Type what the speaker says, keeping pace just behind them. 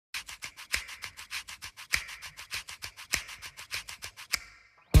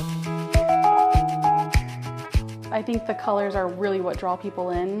I think the colors are really what draw people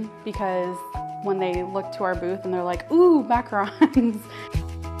in, because when they look to our booth and they're like, ooh, macarons.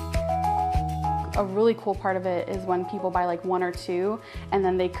 A really cool part of it is when people buy like 1 or 2 and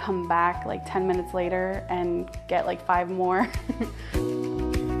then they come back like 10 minutes later and get like 5 more.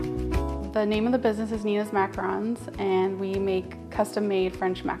 The name of the business is Neena'S Macarons, and we make custom-made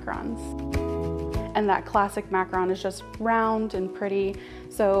French macarons. And that classic macaron is just round and pretty.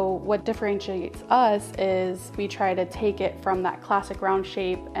 So what differentiates us is we try to take it from that classic round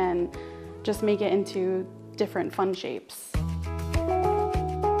shape and just make it into different fun shapes.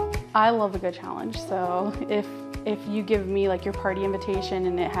 I love a good challenge, so if you give me like your party invitation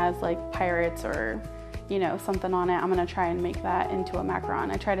and it has like pirates or something on it, I'm gonna try and make that into a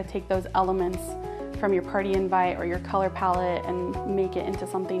macaron. I try to take those elements from your party invite or your color palette and make it into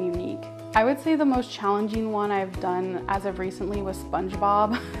something unique. I would say the most challenging one I've done as of recently was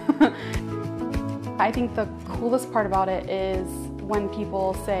SpongeBob. I think the coolest part about it is when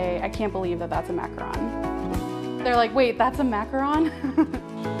people say, I can't believe that that's a macaron. They're like, wait, that's a macaron?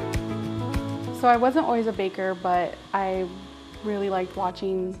 So I wasn't always a baker, but I really liked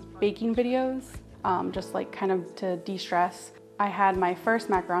watching baking videos, just like kind of to de-stress. I had my first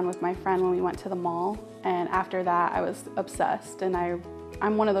macaron with my friend when we went to the mall, and after that I was obsessed. And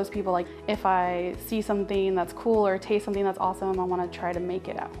I'm one of those people, like if I see something that's cool or taste something that's awesome, I want to try to make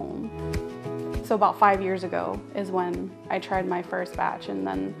it at home. So about 5 years ago is when I tried my first batch, and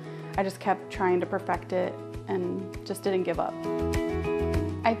then I just kept trying to perfect it and just didn't give up.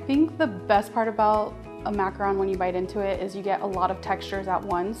 I think the best part about a macaron when you bite into it is you get a lot of textures at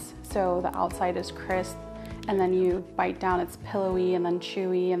once. So the outside is crisp, and then you bite down, it's pillowy and then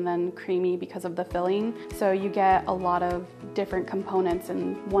chewy and then creamy because of the filling. So you get a lot of different components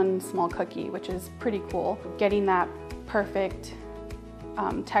in one small cookie, which is pretty cool. Getting that perfect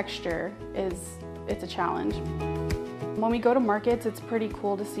texture it's a challenge. When we go to markets, it's pretty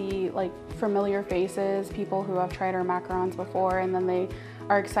cool to see like familiar faces, people who have tried our macarons before, and then they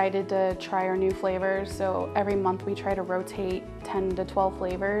are excited to try our new flavors. So every month we try to rotate 10 to 12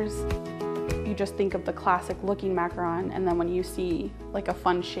 flavors. You just think of the classic looking macaron, and then when you see like a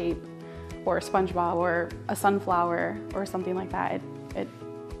fun shape or a SpongeBob or a sunflower or something like that,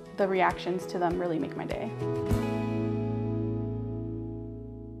 the reactions to them really make my day.